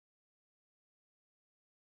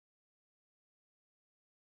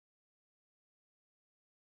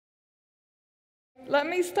Let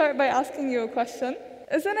me start by asking you a question.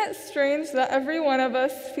 Isn't it strange that every one of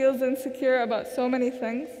us feels insecure about so many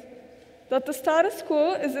things? That the status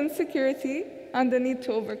quo is insecurity and the need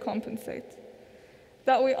to overcompensate.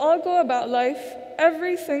 That we all go about life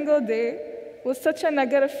every single day with such a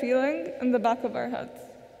negative feeling in the back of our heads.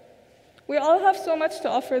 We all have so much to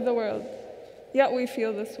offer the world, yet we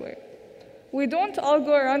feel this way. We don't all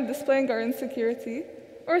go around displaying our insecurity,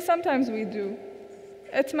 or sometimes we do.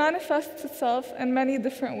 It manifests itself in many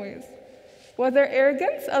different ways, whether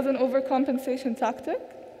arrogance as an overcompensation tactic,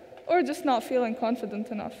 or just not feeling confident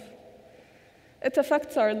enough. It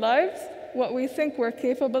affects our lives, what we think we're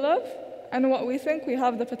capable of, and what we think we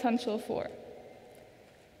have the potential for.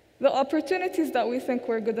 The opportunities that we think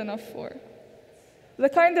we're good enough for. The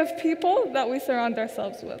kind of people that we surround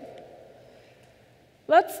ourselves with.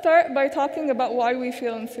 Let's start by talking about why we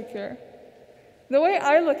feel insecure. The way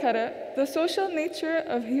I look at it, the social nature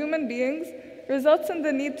of human beings results in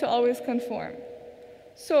the need to always conform.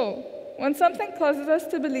 So, when something causes us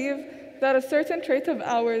to believe that a certain trait of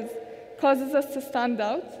ours causes us to stand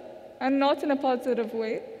out, and not in a positive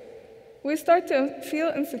way, we start to feel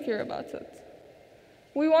insecure about it.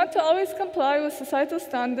 We want to always comply with societal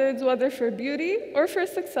standards, whether for beauty or for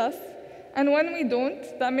success, and when we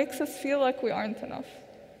don't, that makes us feel like we aren't enough.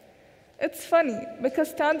 It's funny,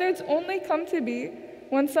 because standards only come to be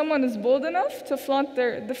when someone is bold enough to flaunt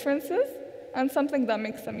their differences and something that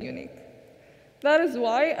makes them unique. That is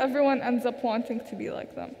why everyone ends up wanting to be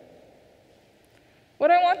like them.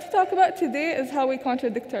 What I want to talk about today is how we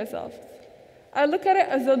contradict ourselves. I look at it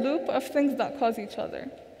as a loop of things that cause each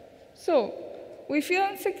other. So, we feel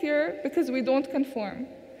insecure because we don't conform,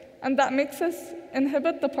 and that makes us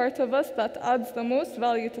inhibit the part of us that adds the most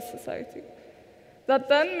value to society. That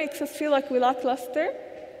then makes us feel like we lack luster,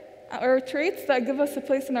 or traits that give us a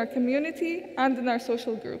place in our community and in our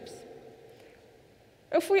social groups.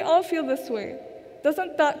 If we all feel this way,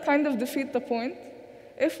 doesn't that kind of defeat the point?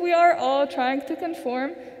 If we are all trying to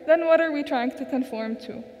conform, then what are we trying to conform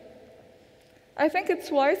to? I think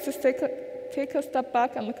it's wise to take a step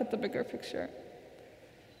back and look at the bigger picture.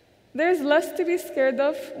 There's less to be scared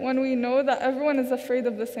of when we know that everyone is afraid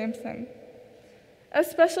of the same thing,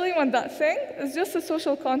 especially when that thing is just a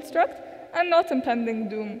social construct and not impending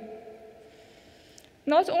doom.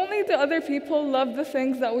 Not only do other people love the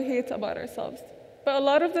things that we hate about ourselves, but a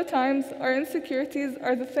lot of the times our insecurities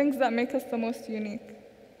are the things that make us the most unique.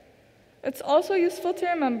 It's also useful to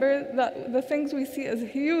remember that the things we see as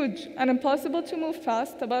huge and impossible to move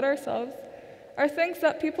past about ourselves are things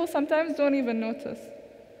that people sometimes don't even notice.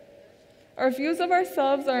 Our views of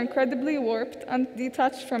ourselves are incredibly warped and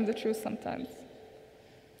detached from the truth sometimes.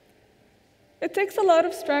 It takes a lot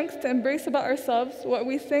of strength to embrace about ourselves what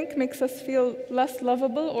we think makes us feel less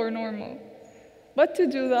lovable or normal. But to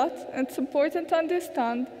do that, it's important to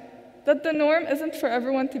understand that the norm isn't for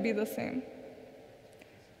everyone to be the same.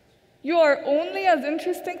 You are only as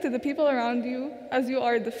interesting to the people around you as you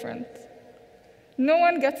are different. No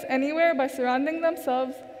one gets anywhere by surrounding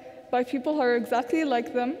themselves by people who are exactly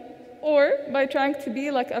like them, or by trying to be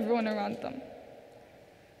like everyone around them.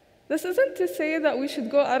 This isn't to say that we should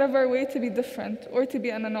go out of our way to be different or to be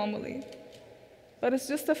an anomaly, but it's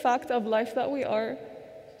just a fact of life that we are,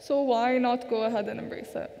 so why not go ahead and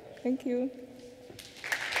embrace it? Thank you.